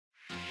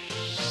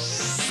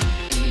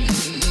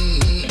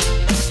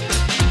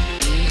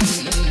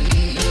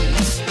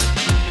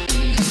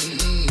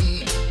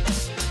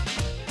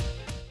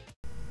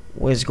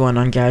What is going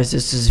on, guys?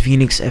 This is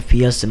Phoenix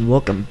FPS and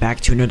welcome back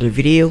to another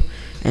video.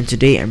 And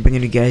today I'm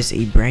bringing you guys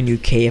a brand new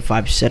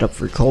kf5 setup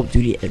for Call of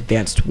Duty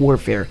Advanced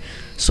Warfare.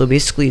 So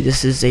basically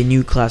this is a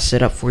new class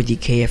setup for the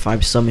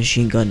kf5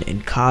 submachine gun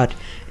in COD,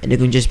 and you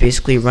can just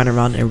basically run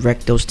around and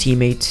wreck those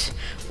teammates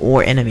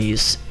or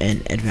enemies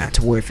in Advanced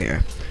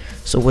Warfare.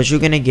 So what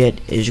you're gonna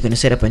get is you're gonna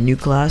set up a new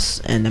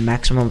class and the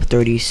maximum of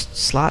 30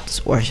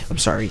 slots, or I'm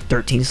sorry,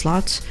 13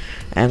 slots.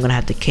 And I'm gonna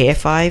have the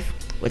kf5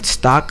 with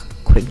stock,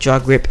 quick draw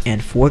grip, and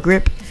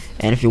foregrip.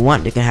 And if you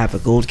want, you can have a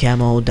gold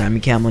camo,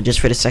 diamond camo, just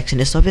for the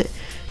sexiness of it.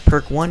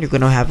 Perk 1, you're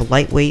gonna have a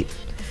lightweight.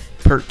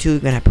 Perk 2, you're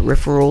gonna have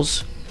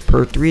peripherals.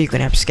 Perk 3, you're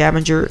gonna have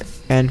scavenger,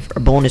 and for a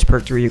bonus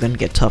perk 3, you're gonna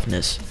get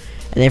toughness.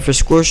 And then for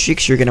score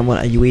streaks, you're gonna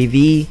want a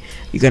UAV.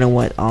 You're gonna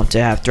want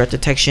to have threat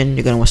detection.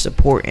 You're gonna want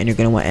support, and you're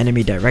gonna want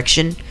enemy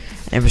direction.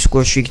 And for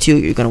score streak 2,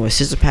 you're gonna want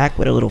scissor pack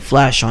with a little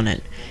flash on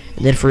it.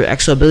 And then for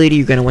extra ability,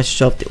 you're gonna want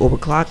yourself the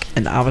overclock,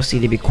 and obviously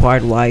the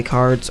required Y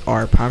cards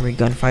are primary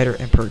gunfighter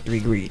and perk 3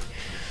 greed.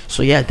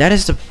 So yeah, that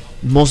is the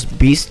most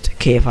beast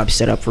kf5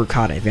 setup for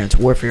COD Advanced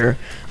Warfare.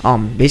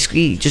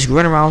 Basically just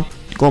run around,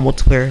 go on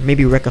multiplayer,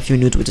 maybe wreck a few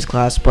nudes with this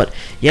class. But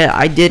yeah,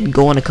 I did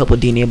go on a couple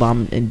DNA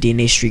bomb and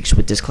DNA streaks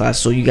with this class,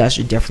 so you guys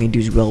should definitely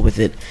do well with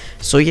it.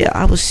 So yeah,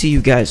 I will see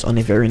you guys on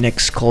the very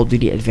next Call of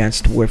Duty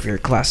Advanced Warfare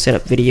class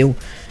setup video,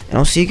 and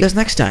I'll see you guys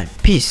next time.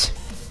 Peace.